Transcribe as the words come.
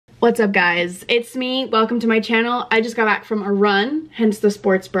What's up guys, it's me. Welcome to my channel. I just got back from a run, hence the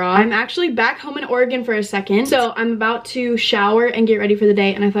sports bra. I'm actually back home in Oregon for a second, so I'm about to shower and get ready for the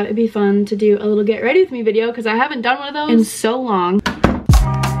day, and I thought it'd be fun to do a little get ready with me video because I haven't done one of those in so long.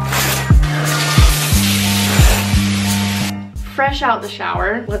 Fresh out the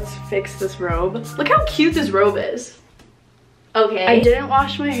shower, let's fix this robe. Look how cute this robe is. Okay. I didn't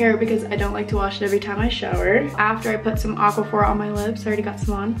wash my hair because I don't like to wash it every time I shower. After I put some Aquaphor on my lips, I already got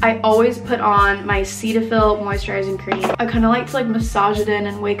some on. I always put on my Cetaphil moisturizing cream. I kind of like to massage it in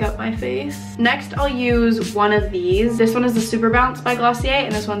and wake up my face. Next, I'll use one of these. This one is the Super Bounce by Glossier,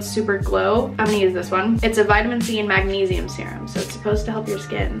 and this one's Super Glow. I'm gonna use this one. It's a vitamin C and magnesium serum, so it's supposed to help your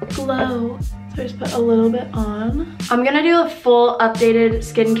skin glow. So I just put a little bit on. I'm gonna do a full updated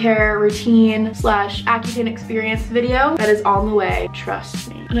skincare routine slash Accutane experience video that is on the way, trust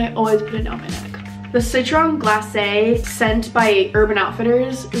me. And I always put it down my neck. The Citron Glacé scent by Urban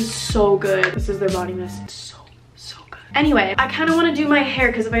Outfitters is so good. This is their body mist. So good. Anyway, I kind of want to do my hair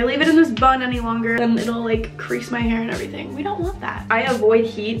because if I leave it in this bun any longer, then it'll like crease my hair and everything. We don't want that. I avoid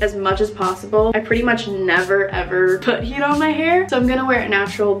heat as much as possible. I pretty much never ever put heat on my hair. So I'm gonna wear it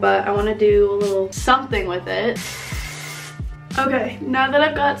natural, but I want to do a little something with it. Okay, now that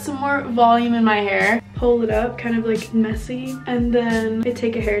I've got some more volume in my hair, pull it up, kind of like messy, and then I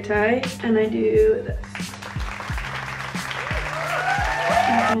take a hair tie and I do this.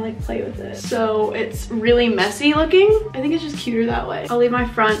 I'm gonna like play with it. So it's really messy looking. I think it's just cuter that way. I'll leave my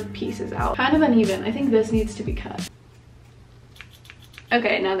front pieces out. Kind of uneven. I think this needs to be cut.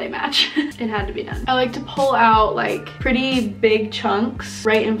 Okay, now they match. It had to be done. I like to pull out like pretty big chunks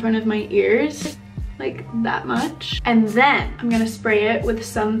right in front of my ears. Like that much. And then I'm gonna spray it with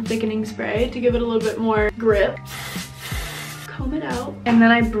some thickening spray to give it a little bit more grip. Comb it out. And then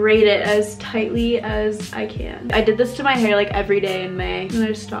I braid it as tightly as I can. I did this to my hair like every day in May. And I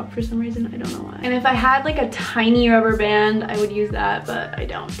just stopped for some reason, I don't know why. And if I had like a tiny rubber band, I would use that, but I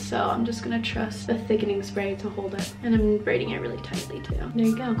don't. So I'm just gonna trust the thickening spray to hold it. And I'm braiding it really tightly too. There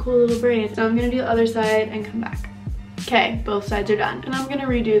you go, cool little braid. So I'm gonna do the other side and come back. Okay, both sides are done. And I'm gonna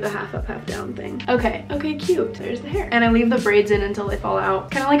redo the half up, half down thing. Okay, cute. There's the hair. And I leave the braids in until they fall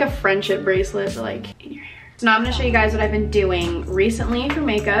out. Kind of like a friendship bracelet, but like in your hair. So now I'm gonna show you guys what I've been doing recently for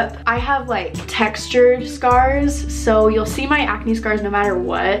makeup. I have like textured scars, so you'll see my acne scars no matter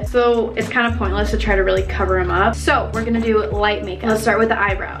what. So it's kind of pointless to try to really cover them up. So we're gonna do light makeup. Let's start with the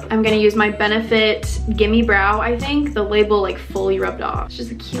eyebrows. I'm gonna use my Benefit Gimme Brow, I think. The label like fully rubbed off. It's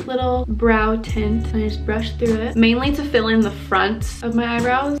just a cute little brow tint. And I just brush through it, mainly to fill in the front of my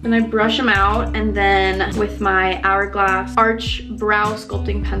eyebrows. And I brush them out, and then with my Hourglass Arch Brow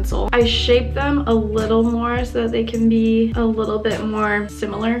Sculpting Pencil, I shape them a little more so that they can be a little bit more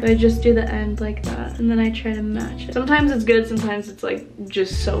similar. So I just do the end like that, and then I try to match it. Sometimes it's good, sometimes it's like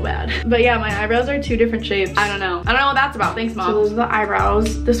just so bad. But yeah, my eyebrows are two different shapes. I don't know what that's about. Thanks, Mom. So those are the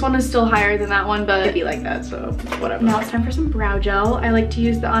eyebrows. This one is still higher than that one, but it'd be like that, so whatever. Now it's time for some brow gel. I like to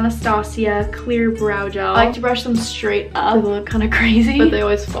use the Anastasia clear brow gel. I like to brush them straight up. They look kind of crazy, but they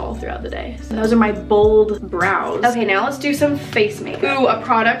always fall throughout the day. So those are my bold brows. Okay, now let's do some face makeup. Ooh, a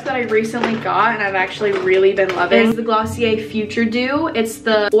product that I recently got and I've actually really been loving is the Glossier Future Dew. It's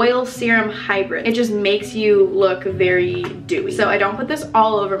the oil serum hybrid. It just makes you look very dewy. So I don't put this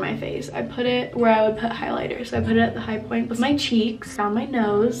all over my face. I put it where I would put highlighter. So I put it at the high point with my cheeks, down my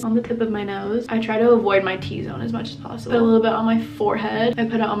nose, on the tip of my nose. I try to avoid my T-zone as much as possible. Put a little bit on my forehead. I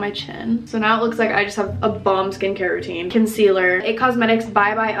put it on my chin. So now it looks like I just have a bomb skincare routine. Concealer. It Cosmetics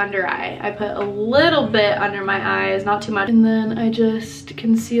Bye Bye Under Eye. I put a little bit under my eyes, not too much. And then I just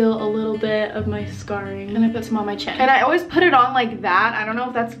conceal a little bit of my scarring. And I put some on my chin. And I always put it on like that. I don't know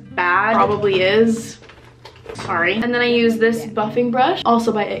if that's bad. Probably is. Sorry. And then I use this buffing brush,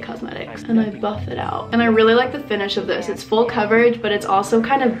 also by It Cosmetics, and I buff it out. And I really like the finish of this. It's full coverage, but it's also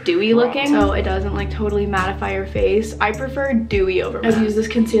kind of dewy looking, so it doesn't like totally mattify your face. I prefer dewy over matte. I've used this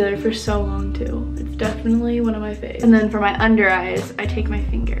concealer for so long too. It's definitely one of my faves. And then for my under eyes, I take my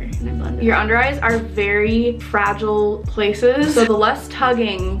finger and I blend it. Your under eyes are very fragile places, so the less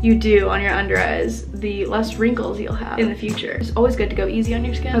tugging you do on your under eyes, the less wrinkles you'll have in the future. It's always good to go easy on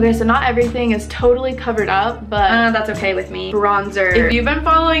your skin. Okay, so not everything is totally covered up, but that's okay with me. Bronzer. If you've been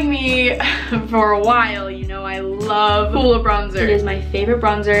following me for a while, you know I love Hoola bronzer. It is my favorite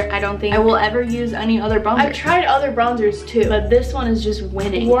bronzer. I don't think I will ever use any other bronzer. I've tried other bronzers too, but this one is just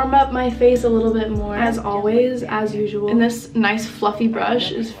winning. Warm up my face a little bit more, as always, as usual. And this nice fluffy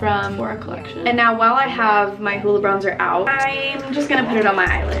brush is from Sephora collection. And now while I have my Hoola bronzer out, I'm just gonna put it on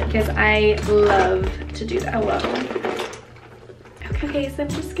my eyelid because I love to do that. I love it. Okay. Okay, so I'm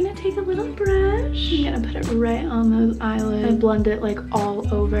just gonna take a little brush. I'm gonna put it right on those eyelids and blend it like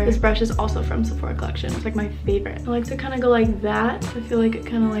all over. This brush is also from Sephora collection. It's like my favorite. I like to kind of go like that. I feel like it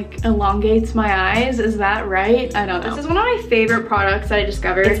kind of like elongates my eyes. Is that right? I don't know. This is one of my favorite products that I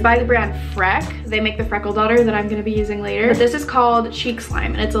discovered. It's by the brand Freck. They make the Freckle Daughter that I'm gonna be using later. But this is called Cheek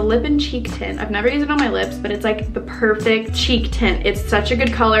Slime, and it's a lip and cheek tint. I've never used it on my lips, but it's like the perfect cheek tint. It's such a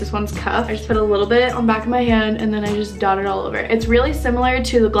good color. This one's Cuff. I just put a little bit on the back of my hand and then I just dot it all over. It's really similar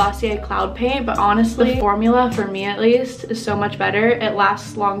to the Glossier Cloud Paint, but honestly, the formula, for me at least, is so much better. It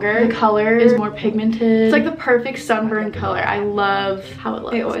lasts longer. The color is more pigmented. It's like the perfect sunburn color. I love how it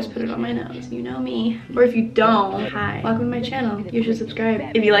looks. I always put it on my nose. You know me. Or if you don't, hi, welcome to my channel. You should subscribe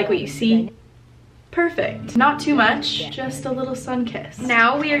if you like what you see. Perfect. Not too much, just a little sun kiss.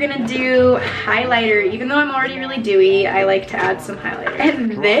 Now we are gonna do highlighter. Even though I'm already really dewy, I like to add some highlighter.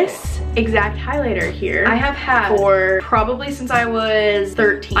 And this exact highlighter here, I have had for probably since I was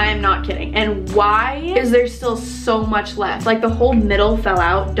 13. I am not kidding. And why is there still so much left? Like the whole middle fell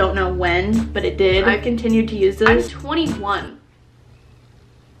out, don't know when, but it did. I've continued to use this. I'm 21.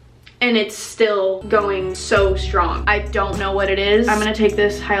 And it's still going so strong. I don't know what it is. I'm gonna take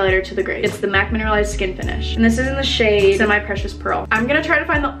this highlighter to the grave. It's the MAC Mineralized Skin Finish. And this is in the shade Semi Precious Pearl. I'm gonna try to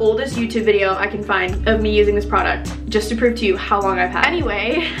find the oldest YouTube video I can find of me using this product, just to prove to you how long I've had it.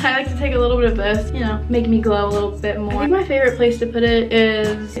 Anyway, I like to take a little bit of this, you know, make me glow a little bit more. I think my favorite place to put it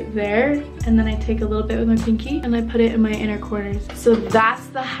is there. And then I take a little bit with my pinky and I put it in my inner corners. So that's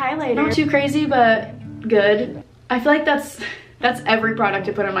the highlighter. Not too crazy, but good. I feel like that's every product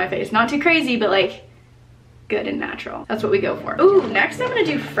I put on my face. Not too crazy, but like good and natural. That's what we go for. Ooh, next I'm gonna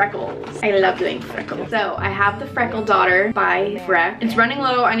do freckles. I love doing freckles. So I have the Freckle Daughter by Freck. It's running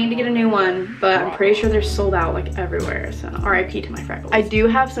low. I need to get a new one, but I'm pretty sure they're sold out like everywhere. So RIP to my freckles. I do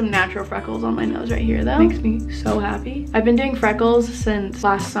have some natural freckles on my nose right here though. Makes me so happy. I've been doing freckles since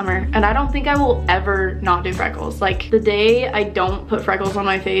last summer, and I don't think I will ever not do freckles. Like the day I don't put freckles on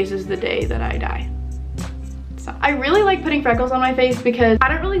my face is the day that I die. So I really like putting freckles on my face because I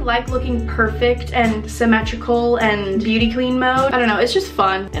don't really like looking perfect and symmetrical and beauty queen mode. I don't know, it's just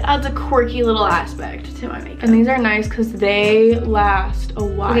fun. It adds a quirky little aspect to my makeup. And these are nice because they last a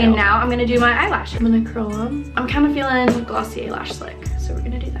while. Okay, now I'm gonna do my eyelashes. I'm gonna curl them. I'm kind of feeling Glossier Lash Slick, so we're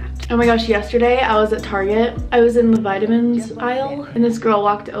gonna do that. Oh my gosh, yesterday I was at Target. I was in the vitamins aisle and this girl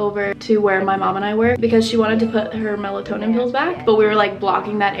walked over to where my mom and I were because she wanted to put her melatonin pills back, but we were like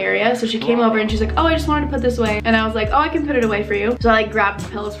blocking that area. So she came over and she's like, oh, I just wanted to put this away. And I was like, oh, I can put it away for you. So I like grabbed the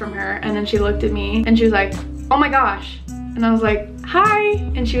pills from her and then she looked at me and she was like, oh my gosh. And I was like, hi.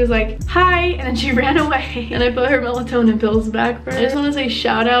 And she was like, hi. And then she ran away and I put her melatonin pills back for her. I just want to say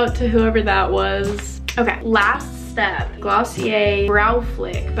shout out to whoever that was. Okay, last step, Glossier Brow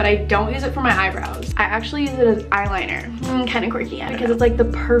Flick, but I don't use it for my eyebrows. I actually use it as eyeliner. Kind of quirky, because it's like the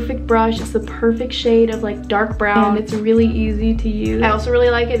perfect brush. It's the perfect shade of like dark brown. And it's really easy to use. I also really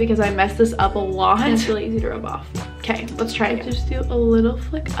like it because I mess this up a lot. And it's really easy to rub off. Okay, let's try it. Just do a little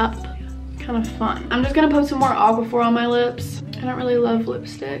flick up. Kind of fun. I'm just gonna put some more Aquaphor on my lips. I don't really love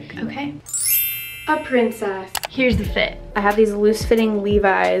lipstick. Okay. A princess. Here's the fit. I have these loose fitting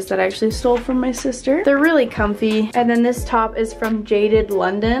Levi's that I actually stole from my sister. They're really comfy. And then this top is from Jaded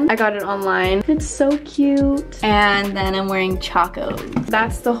London. I got it online. It's so cute. And then I'm wearing Chacos.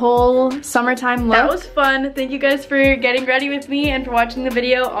 That's the whole summertime look. That was fun. Thank you guys for getting ready with me and for watching the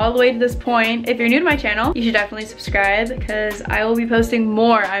video all the way to this point. If you're new to my channel, you should definitely subscribe because I will be posting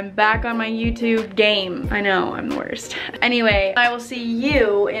more. I'm back on my YouTube game. I know, I'm the worst. Anyway, I will see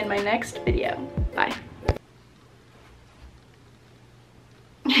you in my next video. Bye.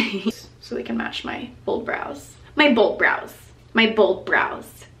 So we can match my bold brows. My bold brows. My bold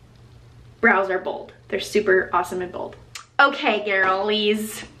brows. Brows are bold. They're super awesome and bold. Okay,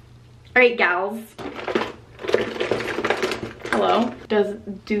 girlies. Alright, gals. Hello. Does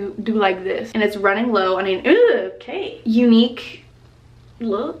do like this. And it's running low. I mean, okay. Unique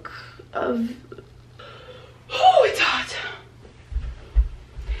look of... Oh, it's hot.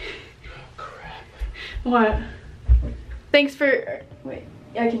 What? Thanks for... Wait,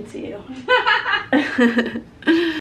 I can see you.